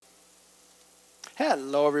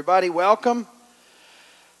Hello, everybody. Welcome.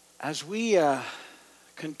 As we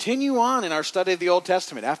continue on in our study of the Old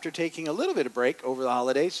Testament, after taking a little bit of break over the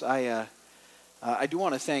holidays, I do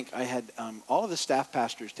want to thank, I had all of the staff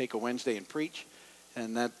pastors take a Wednesday and preach,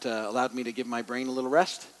 and that allowed me to give my brain a little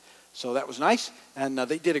rest. So that was nice, and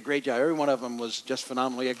they did a great job. Every one of them was just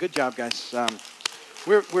phenomenal. Yeah, good job, guys.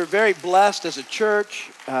 We're very blessed as a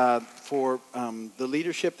church for the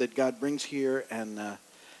leadership that God brings here, and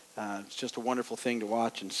it's just a wonderful thing to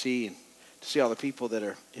watch and see to see all the people that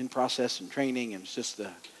are in process and training, and it's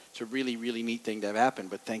a really, really neat thing to have happen.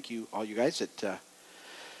 But thank you, all you guys that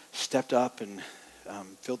stepped up and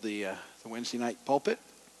filled the Wednesday night pulpit.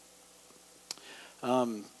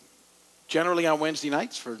 Generally on Wednesday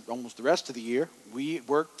nights for almost the rest of the year, we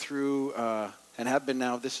work through, and have been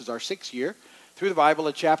now, this is our 6th year, through the Bible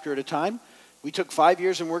a chapter at a time. We took 5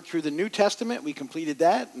 years and worked through the New Testament. We completed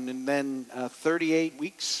that, and then 38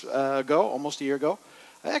 weeks ago, almost a year ago.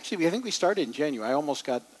 I think we started in January.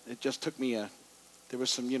 It just took me there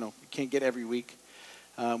was some, you can't get every week.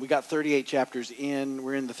 We got 38 chapters in.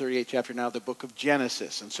 We're in the 38th chapter now, the book of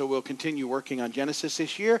Genesis. And so we'll continue working on Genesis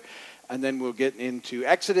this year, and then we'll get into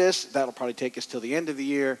Exodus. That'll probably take us till the end of the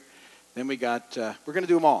year. Then we're going to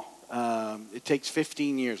do them all. It takes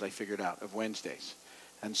 15 years, I figured out, of Wednesdays.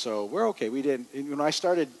 And so we're okay. We did. When I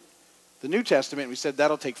started the New Testament, we said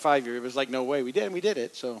that'll take 5 years. It was like, no way. We did, and we did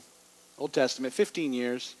it. So Old Testament, 15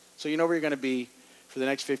 years. So you know where you're going to be for the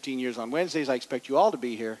next 15 years on Wednesdays. I expect you all to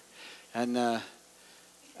be here. And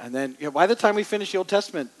then by the time we finish the Old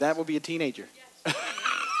Testament, that will be a teenager. Yes.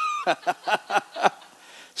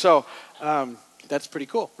 So that's pretty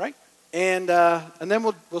cool, right? And then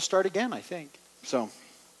we'll start again, I think. So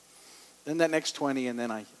then that next 20, and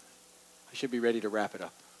then I should be ready to wrap it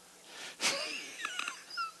up.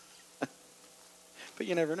 But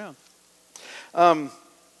you never know.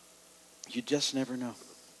 You just never know.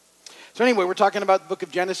 So anyway, we're talking about the book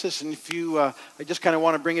of Genesis, and I just kind of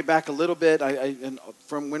want to bring it back a little bit. And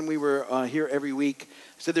from when we were here every week,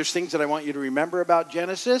 I said there's things that I want you to remember about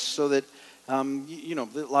Genesis, so that a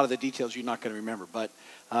lot of the details you're not going to remember. But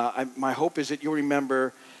my hope is that you'll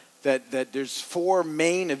remember that there's 4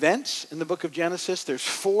 main events in the book of Genesis. There's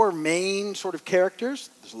 4 main sort of characters.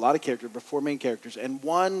 There's a lot of characters, but 4 main characters, and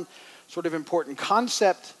one sort of important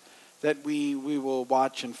concept that we will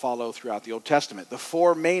watch and follow throughout the Old Testament. The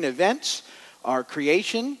 4 main events are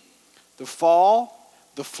creation, the fall,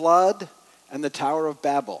 the flood, and the Tower of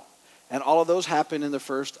Babel. And all of those happen in the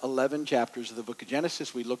first 11 chapters of the book of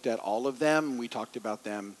Genesis. We looked at all of them, and we talked about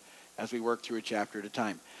them as we worked through a chapter at a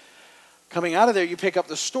time. Coming out of there, you pick up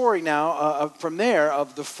the story now from there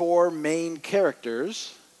of the 4 main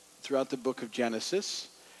characters throughout the book of Genesis.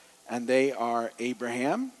 And they are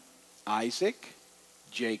Abraham, Isaac,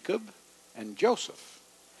 Jacob, and Joseph.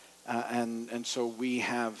 And so we've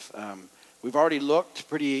already looked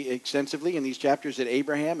pretty extensively in these chapters at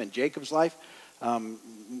Abraham and Jacob's life.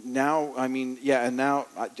 Now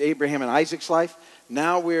Abraham and Isaac's life.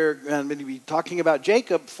 Now we're going to be talking about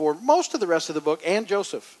Jacob for most of the rest of the book, and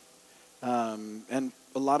Joseph. And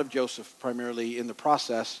a lot of Joseph primarily in the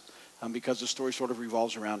process, because the story sort of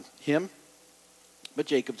revolves around him. But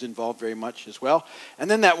Jacob's involved very much as well. And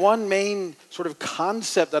then that one main sort of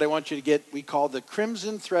concept that I want you to get, we call the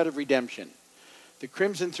crimson thread of redemption. The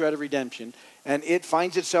crimson thread of redemption. And it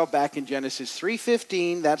finds itself back in Genesis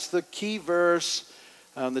 3:15. That's the key verse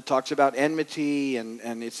that talks about enmity.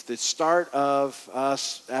 And it's the start of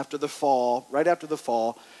us after the fall, right after the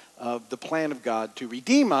fall, of the plan of God to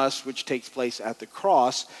redeem us, which takes place at the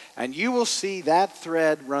cross. And you will see that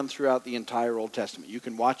thread run throughout the entire Old Testament. You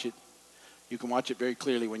can watch it. You can watch it very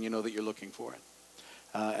clearly when you know that you're looking for it.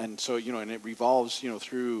 And so, and it revolves,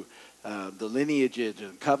 through the lineages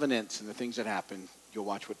and covenants and the things that happen. You'll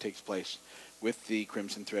watch what takes place with the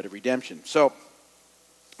crimson thread of redemption. So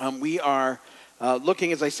we are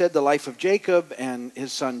looking, as I said, the life of Jacob and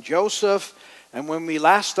his son Joseph. And when we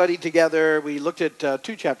last studied together, we looked at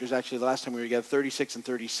 2 chapters, actually, the last time we were together, 36 and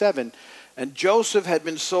 37. And Joseph had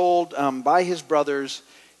been sold by his brothers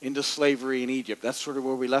into slavery in Egypt. That's sort of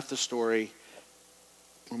where we left the story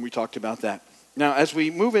when we talked about that. Now, as we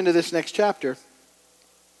move into this next chapter,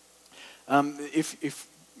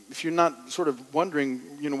 if you're not sort of wondering,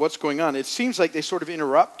 what's going on, it seems like they sort of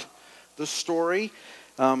interrupt the story.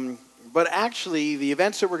 But actually, the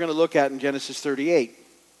events that we're going to look at in Genesis 38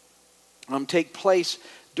 take place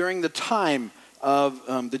during the time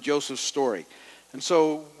of the Joseph story. And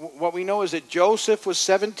so what we know is that Joseph was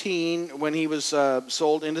 17 when he was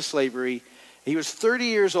sold into slavery. He was 30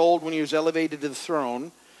 years old when he was elevated to the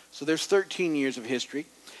throne. So there's 13 years of history.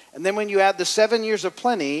 And then when you add the 7 years of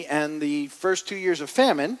plenty and the first 2 years of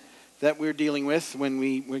famine, that we're dealing with when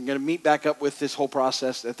we're going to meet back up with this whole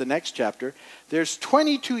process at the next chapter. There's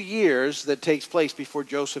 22 years that takes place before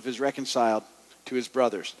Joseph is reconciled to his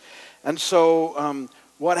brothers. And so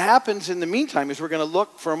what happens in the meantime is we're going to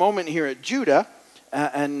look for a moment here at Judah.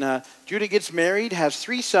 Judah gets married, has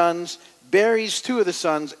 3 sons, buries 2 of the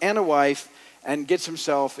sons and a wife, and gets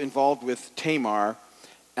himself involved with Tamar.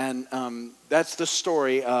 And that's the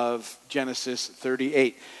story of Genesis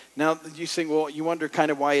 38. Now, you think, well, you wonder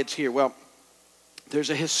kind of why it's here. Well, there's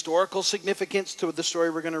a historical significance to the story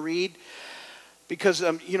we're going to read. Because,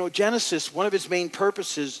 Genesis, one of its main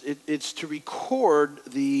purposes, it's to record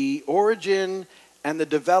the origin and the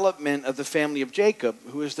development of the family of Jacob,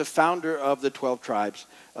 who is the founder of the 12 tribes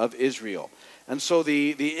of Israel. And so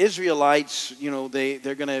the Israelites, you're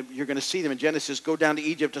going to see them in Genesis go down to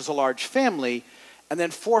Egypt as a large family. And then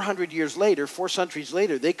 400 years later, 4 centuries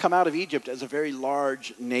later, they come out of Egypt as a very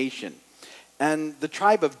large nation. And the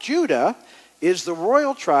tribe of Judah is the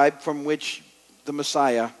royal tribe from which the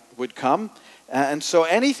Messiah would come. And so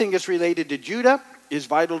anything that's related to Judah is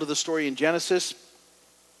vital to the story in Genesis.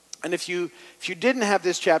 And if you didn't have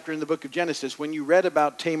this chapter in the book of Genesis, when you read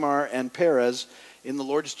about Tamar and Perez in the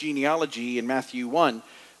Lord's genealogy in Matthew 1,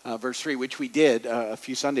 verse 3, which we did a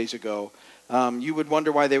few Sundays ago, you would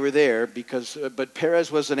wonder why they were there, but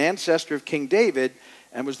Perez was an ancestor of King David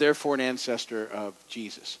and was therefore an ancestor of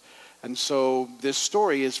Jesus. And so this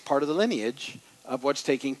story is part of the lineage of what's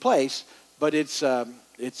taking place, but so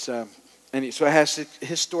it has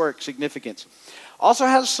historic significance. Also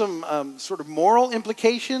has some sort of moral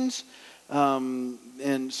implications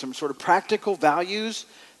and some sort of practical values,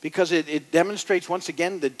 because it demonstrates once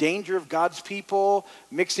again the danger of God's people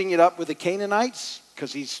mixing it up with the Canaanites.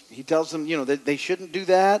 Because he tells them, that they shouldn't do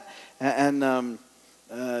that, and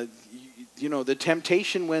the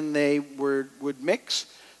temptation when they would mix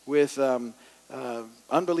with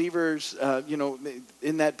unbelievers,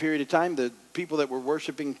 in that period of time, the people that were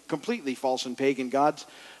worshiping completely false and pagan gods,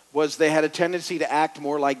 was they had a tendency to act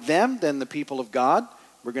more like them than the people of God.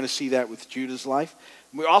 We're going to see that with Judah's life.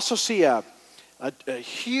 We also see a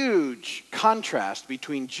huge contrast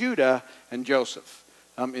between Judah and Joseph.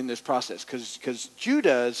 In this process, because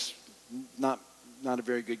Judah is not a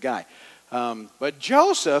very good guy. But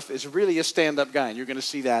Joseph is really a stand-up guy, and you're going to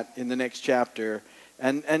see that in the next chapter.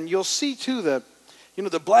 And you'll see, too, the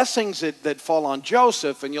blessings that fall on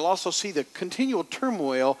Joseph, and you'll also see the continual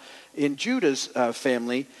turmoil in Judah's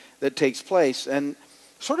family that takes place. And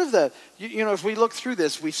sort of as we look through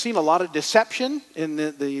this, we've seen a lot of deception in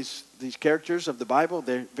these characters of the Bible.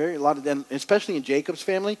 Especially in Jacob's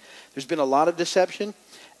family, there's been a lot of deception.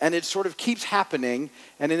 And it sort of keeps happening.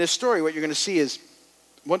 And in this story, what you're going to see is,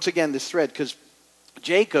 once again, this thread. Because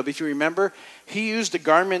Jacob, if you remember, he used a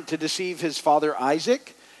garment to deceive his father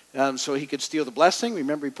Isaac, so he could steal the blessing.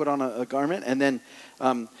 Remember, he put on a garment. And then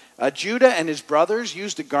Judah and his brothers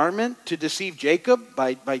used a garment to deceive Jacob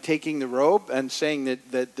by taking the robe and saying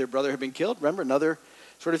that their brother had been killed. Remember, another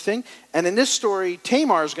sort of thing. And in this story,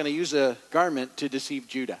 Tamar is going to use a garment to deceive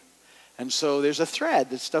Judah. And so there's a thread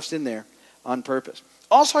that stuff's in there on purpose.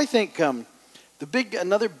 Also, I think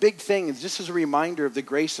another big thing is this is a reminder of the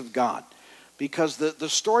grace of God, because the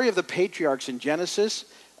story of the patriarchs in Genesis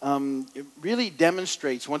it really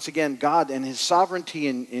demonstrates once again God and His sovereignty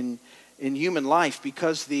in human life,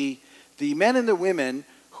 because the men and the women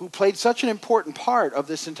who played such an important part of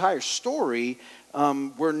this entire story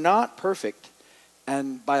were not perfect,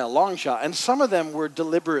 and by a long shot, and some of them were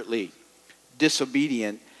deliberately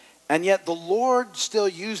disobedient, and yet the Lord still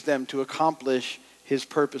used them to accomplish His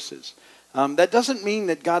purposes. That doesn't mean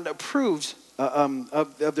that God approves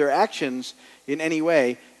of their actions in any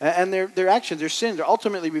way. And their actions, their sins are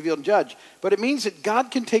ultimately revealed and judged. But it means that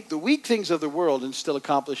God can take the weak things of the world and still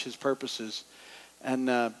accomplish His purposes. And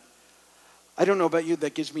I don't know about you,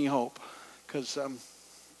 that gives me hope. Because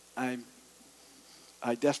I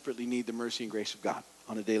desperately need the mercy and grace of God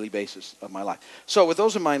on a daily basis of my life. So with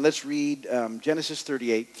those in mind, let's read Genesis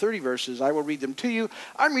 38, 30 verses. I will read them to you.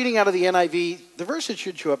 I'm reading out of the NIV. The verses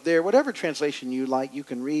should show up there. Whatever translation you like, you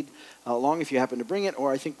can read along if you happen to bring it,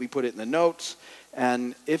 or I think we put it in the notes.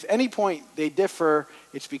 And if any point they differ,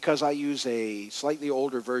 it's because I use a slightly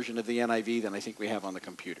older version of the NIV than I think we have on the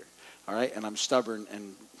computer. All right? And I'm stubborn,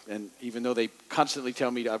 and even though they constantly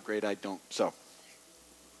tell me to upgrade, I don't. So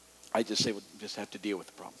I just say we'll just have to deal with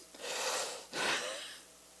the problem.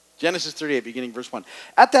 Genesis 38, beginning verse 1.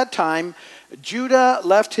 At that time, Judah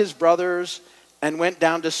left his brothers and went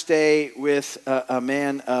down to stay with a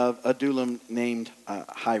man of Adullam named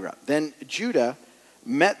Hira. Then Judah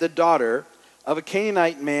met the daughter of a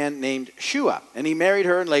Canaanite man named Shua, and he married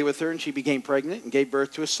her and lay with her, and she became pregnant and gave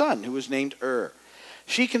birth to a son who was named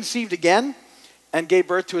She conceived again and gave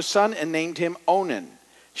birth to a son and named him Onan.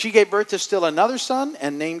 She gave birth to still another son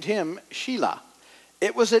and named him Shelah.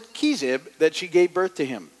 It was at Kezib that she gave birth to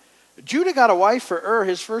him. Judah got a wife for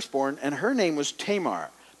his firstborn, and her name was Tamar.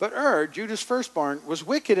 But Judah's firstborn, was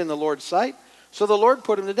wicked in the Lord's sight, so the Lord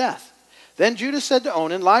put him to death. Then Judah said to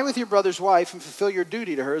Onan, lie with your brother's wife and fulfill your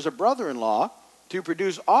duty to her as a brother-in-law to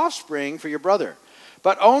produce offspring for your brother.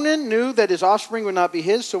 But Onan knew that his offspring would not be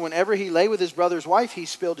his, so whenever he lay with his brother's wife, he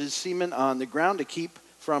spilled his semen on the ground to keep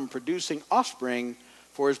from producing offspring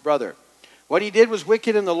for his brother. What he did was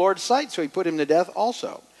wicked in the Lord's sight, so he put him to death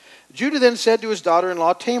also. Judah then said to his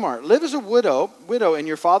daughter-in-law Tamar, live as a widow in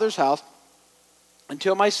your father's house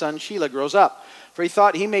until my son Shelah grows up. For he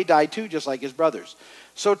thought he may die too, just like his brothers.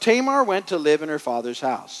 So Tamar went to live in her father's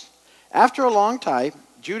house. After a long time,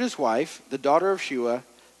 Judah's wife, the daughter of Shua,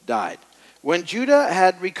 died. When Judah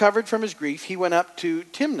had recovered from his grief, he went up to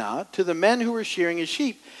Timnah to the men who were shearing his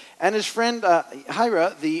sheep, and his friend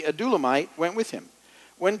Hira the Adulamite went with him.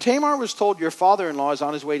 When Tamar was told, your father-in-law is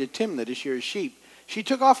on his way to Timnah to shear his sheep, she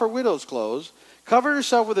took off her widow's clothes, covered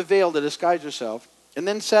herself with a veil to disguise herself, and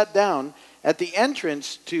then sat down at the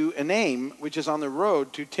entrance to Enaim, which is on the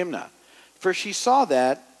road to Timnah. For she saw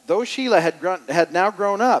that, though Shelah had now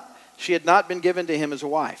grown up, she had not been given to him as a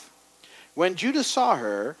wife. When Judah saw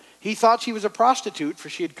her, he thought she was a prostitute, for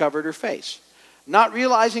she had covered her face. Not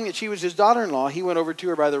realizing that she was his daughter-in-law, he went over to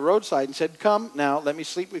her by the roadside and said, come now, let me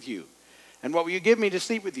sleep with you. And what will you give me to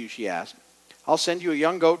sleep with you, she asked. I'll send you a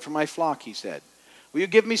young goat from my flock, he said. Will you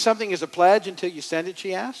give me something as a pledge until you send it,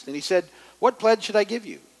 she asked. And he said, what pledge should I give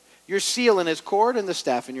you? Your seal in his cord and the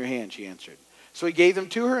staff in your hand, she answered. So he gave them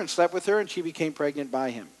to her and slept with her, and she became pregnant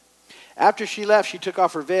by him. After she left, she took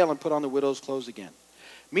off her veil and put on the widow's clothes again.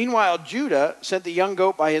 Meanwhile, Judah sent the young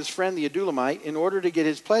goat by his friend the Adulamite in order to get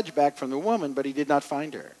his pledge back from the woman, but he did not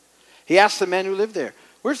find her. He asked the men who lived there,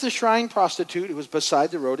 where's the shrine prostitute who was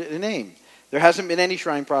beside the road at Enaim? There hasn't been any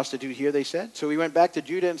shrine prostitute here, they said. So he went back to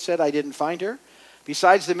Judah and said, I didn't find her.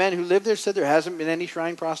 Besides, the men who lived there said there hasn't been any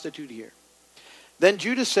shrine prostitute here. Then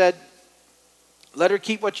Judah said, let her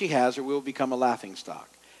keep what she has or we will become a laughingstock.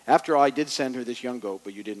 After all, I did send her this young goat,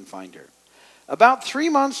 but you didn't find her. About 3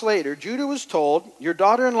 months later, Judah was told, your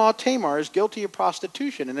daughter-in-law Tamar is guilty of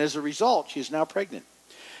prostitution, and as a result, she is now pregnant.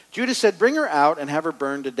 Judah said, bring her out and have her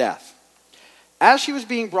burned to death. As she was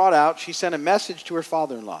being brought out, she sent a message to her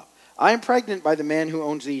father-in-law. I am pregnant by the man who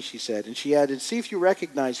owns these, she said. And she added, see if you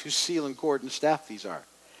recognize whose seal and cord and staff these are.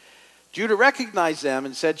 Judah recognized them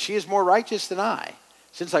and said, she is more righteous than I,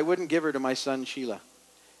 since I wouldn't give her to my son Shelah.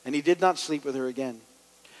 And he did not sleep with her again.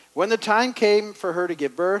 When the time came for her to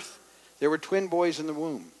give birth, there were twin boys in the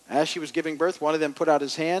womb. As she was giving birth, one of them put out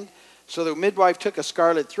his hand. So the midwife took a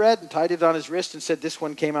scarlet thread and tied it on his wrist and said, this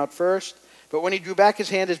one came out first. But when he drew back his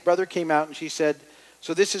hand, his brother came out, and she said,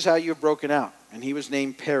 so this is how you have broken out. And he was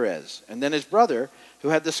named Perez. And then his brother, who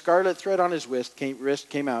had the scarlet thread on his wrist,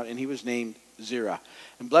 came out, and he was named Zerah.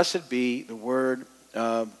 And blessed be the word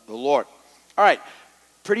of the Lord. All right,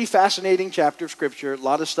 pretty fascinating chapter of Scripture. A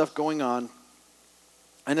lot of stuff going on.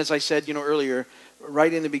 And as I said, earlier,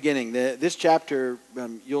 right in the beginning, this chapter,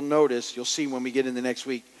 you'll see when we get in the next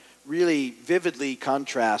week, really vividly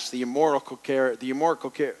contrasts the immoral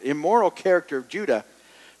character of Judah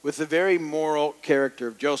with the very moral character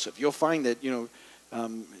of Joseph. You'll find that,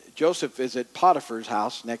 Joseph is at Potiphar's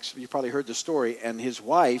house next. You probably heard the story, and his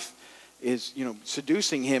wife is,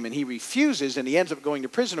 seducing him, and he refuses, and he ends up going to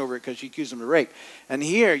prison over it because she accused him of rape. And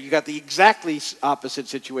here you got the exactly opposite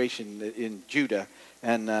situation in Judah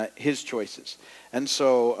and his choices. And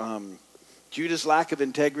so Judah's lack of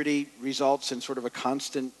integrity results in sort of a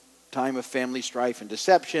constant time of family strife and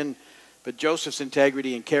deception, but Joseph's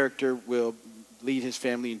integrity and character will lead his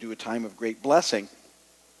family into a time of great blessing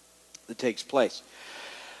that takes place.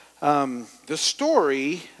 The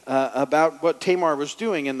story about what Tamar was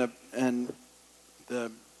doing and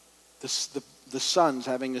the sons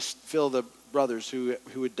having to fill the brothers who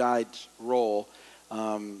had died's role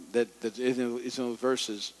that is in those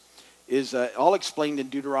verses is all explained in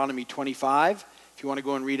Deuteronomy 25. If you want to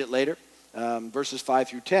go and read it later, verses 5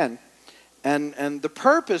 through 10. And the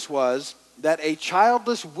purpose was that a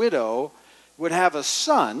childless widow would have a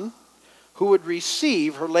son who would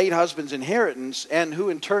receive her late husband's inheritance and who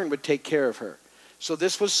in turn would take care of her. So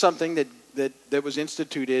this was something that was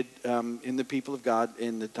instituted in the people of God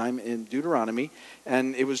in the time in Deuteronomy,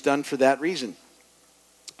 and it was done for that reason.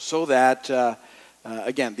 So that,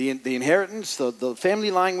 again, the inheritance, the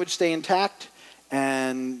family line would stay intact,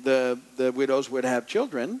 and the widows would have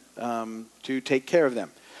children to take care of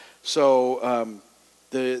them. So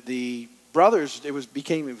the brothers, it was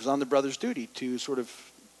on the brothers' duty to sort of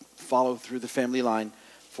follow through the family line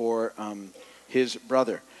for his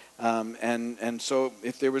brother. And so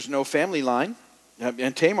if there was no family line,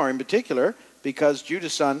 and Tamar in particular, because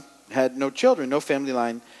Judah's son had no children, no family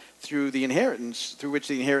line through the inheritance, through which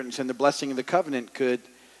the inheritance and the blessing of the covenant could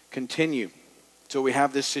continue. So we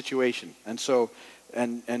have this situation. And so,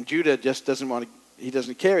 and Judah just doesn't want to, he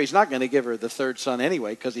doesn't care. He's not going to give her the third son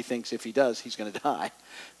anyway, because he thinks if he does, he's going to die,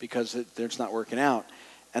 because it's not working out.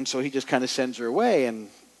 And so he just kind of sends her away and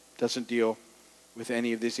doesn't deal with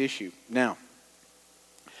any of this issue. Now,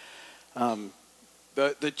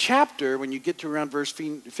 the chapter, when you get to around verse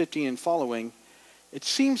 15 and following, it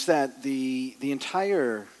seems that the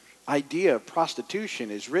entire idea of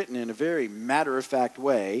prostitution is written in a very matter-of-fact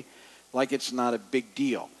way, like it's not a big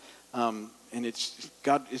deal. And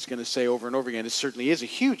God is going to say over and over again, it certainly is a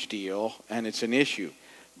huge deal, and it's an issue.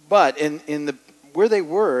 But where they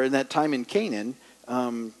were in that time in Canaan,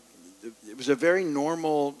 it was a very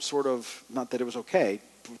normal sort of, not that it was okay,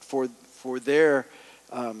 for their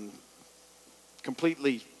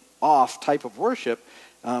completely off type of worship,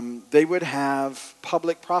 they would have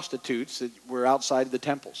public prostitutes that were outside of the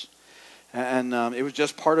temples. And it was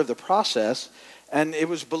just part of the process. And it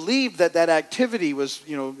was believed that activity was,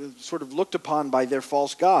 sort of looked upon by their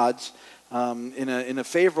false gods in a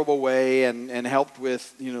favorable way, and helped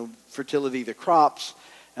with, fertility of the crops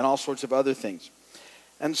and all sorts of other things.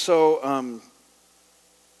 And so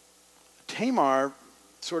Tamar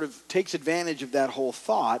sort of takes advantage of that whole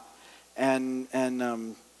thought, and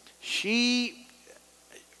she,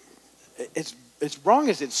 as wrong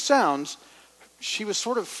as it sounds, she was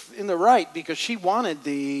sort of in the right, because she wanted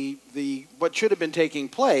the what should have been taking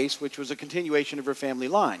place, which was a continuation of her family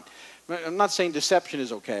line. I'm not saying deception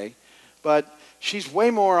is okay, but she's way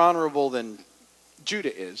more honorable than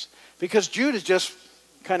Judah is, because Judah's just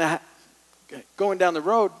kind of going down the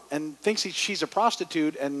road and thinks she's a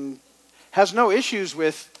prostitute and has no issues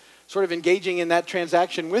with sort of engaging in that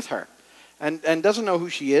transaction with her, and doesn't know who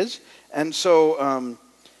she is. And so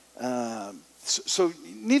so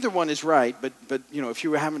neither one is right, but if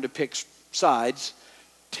you were having to pick sides,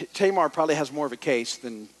 Tamar probably has more of a case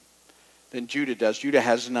than Judah does. Judah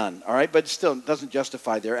has none, all right? But still doesn't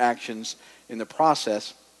justify their actions in the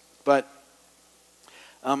process. But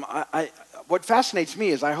what fascinates me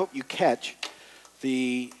is, I hope you catch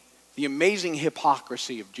the amazing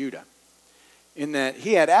hypocrisy of Judah, in that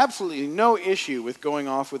he had absolutely no issue with going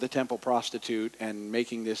off with a temple prostitute and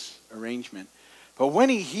making this arrangement. But when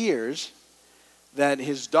he hears that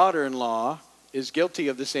his daughter-in-law is guilty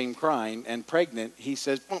of the same crime and pregnant, he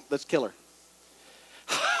says, let's kill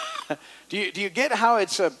her. Do you get how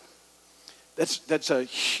that's a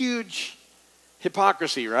huge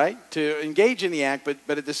hypocrisy, right? To engage in the act,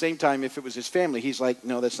 but at the same time, if it was his family, he's like,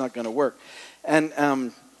 no, that's not going to work. And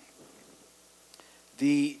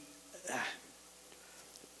the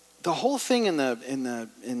whole thing in the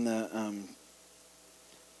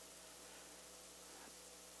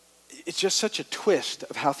it's just such a twist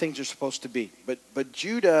of how things are supposed to be. But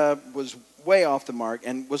Judah was way off the mark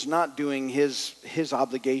and was not doing his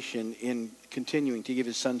obligation in continuing to give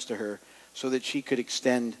his sons to her, so that she could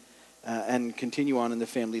extend and continue on in the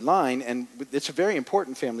family line. And it's a very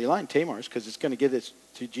important family line, Tamar's, because it's going to give it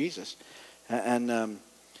to Jesus.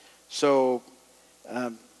 So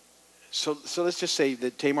let's just say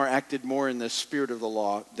that Tamar acted more in the spirit of the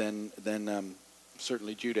law than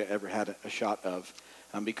certainly Judah ever had a shot of.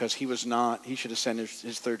 Because he should have sent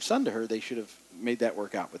his third son to her. They should have made that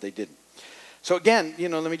work out, but they didn't. So again,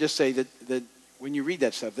 let me just say that when you read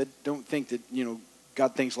that stuff, don't think that,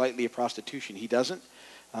 God thinks lightly of prostitution. He doesn't.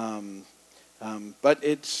 But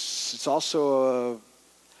it's also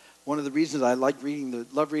one of the reasons I love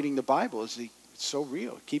reading the Bible is it's so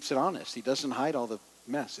real. It keeps it honest. He doesn't hide all the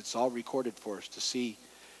mess. It's all recorded for us to see,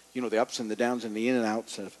 the ups and the downs and the in and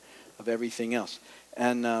outs of everything else.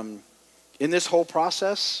 And in this whole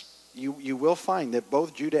process, you will find that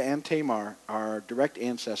both Judah and Tamar are direct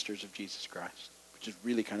ancestors of Jesus Christ, which is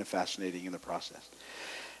really kind of fascinating in the process.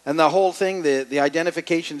 And the whole thing, the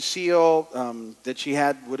identification seal that she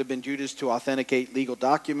had would have been Judah's to authenticate legal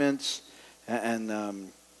documents, and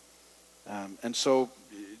so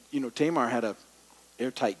Tamar had a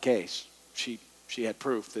airtight case. She had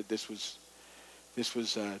proof that this was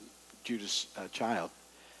Judah's child,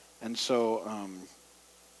 and so.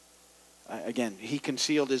 Again, he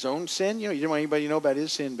concealed his own sin. He didn't want anybody to know about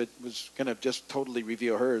his sin, but was going to just totally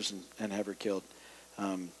reveal hers and have her killed.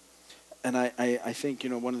 And I think,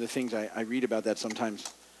 one of the things I read about that sometimes,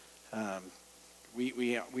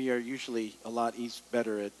 we are usually a lot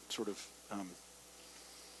better at sort of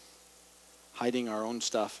hiding our own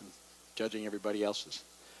stuff and judging everybody else's.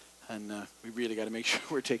 And we really got to make sure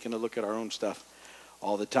we're taking a look at our own stuff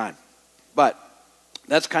all the time. But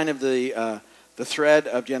that's kind of the thread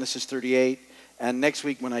of Genesis 38. And next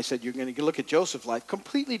week when I said you're going to look at Joseph's life,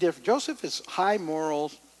 completely different. Joseph is high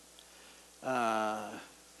moral guy.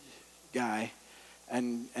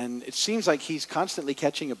 And it seems like he's constantly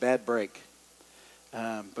catching a bad break.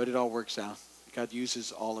 But it all works out. God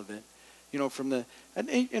uses all of it.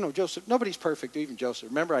 Joseph, nobody's perfect, even Joseph.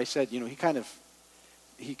 Remember I said,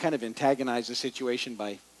 he kind of antagonized the situation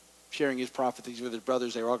by sharing his prophecies with his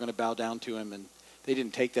brothers. They were all going to bow down to him, and they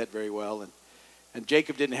didn't take that very well. And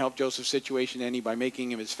Jacob didn't help Joseph's situation any by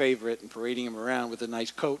making him his favorite and parading him around with a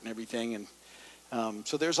nice coat and everything. And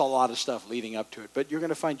so there's a lot of stuff leading up to it. But you're going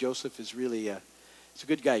to find Joseph is really he's a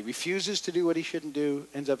good guy. He refuses to do what he shouldn't do,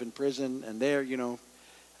 ends up in prison, and there, he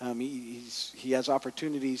has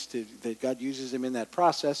opportunities that God uses him in that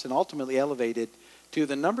process, and ultimately elevated to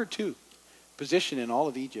the number 2 position in all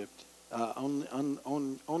of Egypt,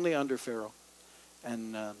 only under Pharaoh.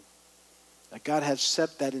 And God has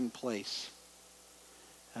set that in place.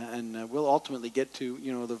 And we'll ultimately get to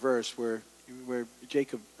the verse where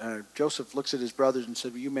Joseph looks at his brothers and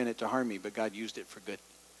said, well, you meant it to harm me, but God used it for good.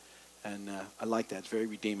 And I like that. It's very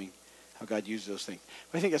redeeming how God used those things.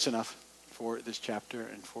 But I think that's enough for this chapter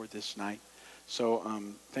and for this night. So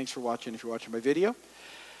thanks for watching if you're watching by video.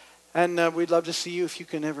 And we'd love to see you if you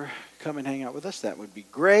can ever come and hang out with us. That would be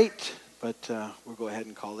great. But we'll go ahead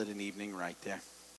and call it an evening right there.